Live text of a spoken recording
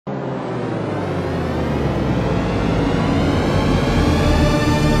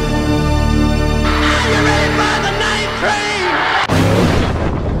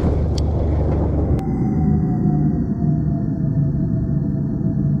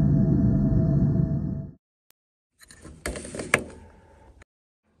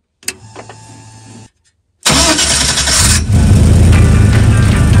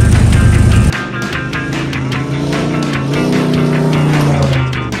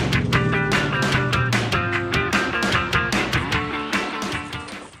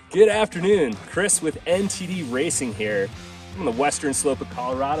Good afternoon, Chris with NTD Racing here. I'm on the western slope of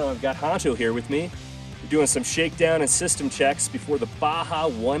Colorado. I've got Honcho here with me. We're doing some shakedown and system checks before the Baja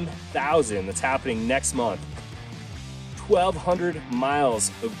 1000 that's happening next month. 1,200 miles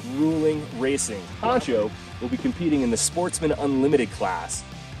of grueling racing. Honcho will be competing in the Sportsman Unlimited class.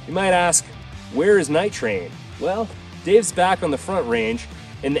 You might ask, where is Night Train? Well, Dave's back on the front range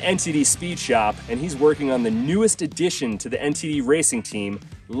in the NTD Speed Shop, and he's working on the newest addition to the NTD racing team,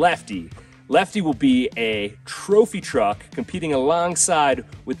 Lefty. Lefty will be a trophy truck competing alongside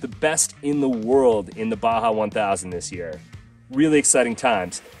with the best in the world in the Baja 1000 this year. Really exciting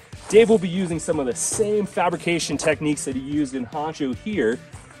times. Dave will be using some of the same fabrication techniques that he used in Honcho here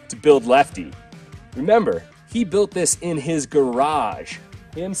to build Lefty. Remember, he built this in his garage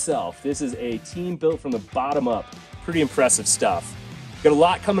himself. This is a team built from the bottom up. Pretty impressive stuff. Got a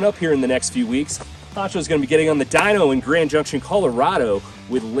lot coming up here in the next few weeks. Honcho's going to be getting on the dyno in Grand Junction, Colorado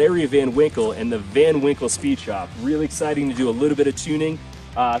with Larry Van Winkle and the Van Winkle Speed Shop. Really exciting to do a little bit of tuning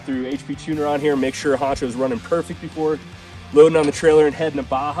through HP Tuner on here. Make sure Honcho's running perfect before loading on the trailer and heading to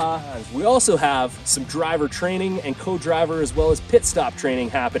Baja. We also have some driver training and co-driver as well as pit stop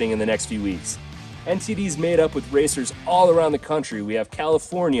training happening in the next few weeks. NTD's made up with racers all around the country. We have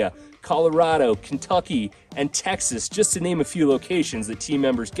California, Colorado, Kentucky, and Texas, just to name a few locations that team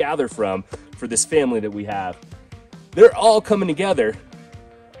members gather from for this family that we have. They're all coming together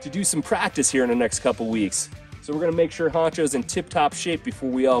to do some practice here in the next couple weeks. So we're gonna make sure Honcho's in tip-top shape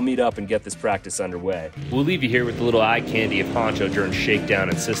before we all meet up and get this practice underway. We'll leave you here with a little eye candy of Honcho during shakedown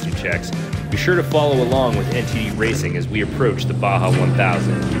and system checks. Be sure to follow along with NTD Racing as we approach the Baja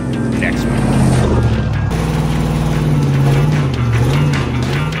 1000 next week.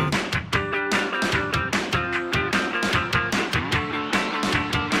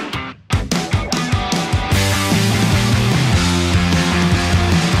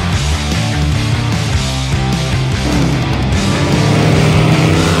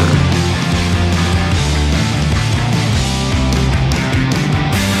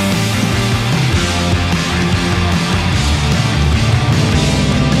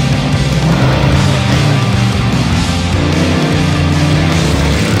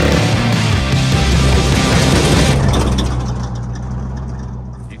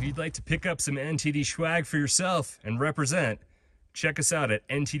 Like to pick up some NTD swag for yourself and represent, check us out at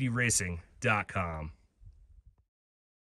ntdracing.com.